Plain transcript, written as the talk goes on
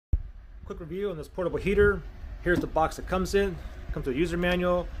Quick review on this portable heater. Here's the box that comes in. Comes with a user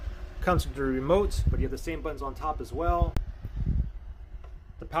manual, comes with the remote, but you have the same buttons on top as well.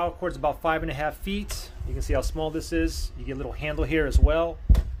 The power cord is about 5.5 feet. You can see how small this is. You get a little handle here as well.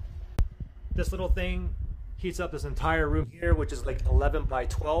 This little thing heats up this entire room here, which is like 11 by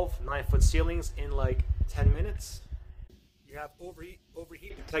 12, 9-foot ceilings in like 10 minutes. You have overheat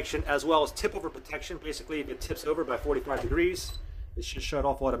protection as well as tip over protection. Basically, if it tips over by 45 degrees, it should shut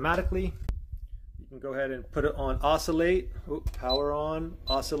off automatically. You can go ahead and put it on oscillate. Oop, power on,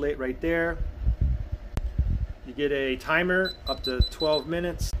 oscillate right there. You get a timer up to 12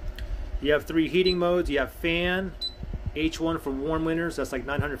 minutes. You have 3 heating modes. You have fan, H1 for warm winters, that's like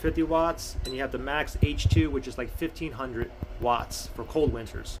 950 watts, and you have the max H2, which is like 1500 watts for cold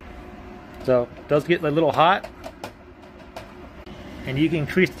winters. So it does get a little hot, and you can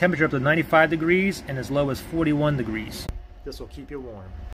increase the temperature up to 95 degrees and as low as 41 degrees. This will keep you warm.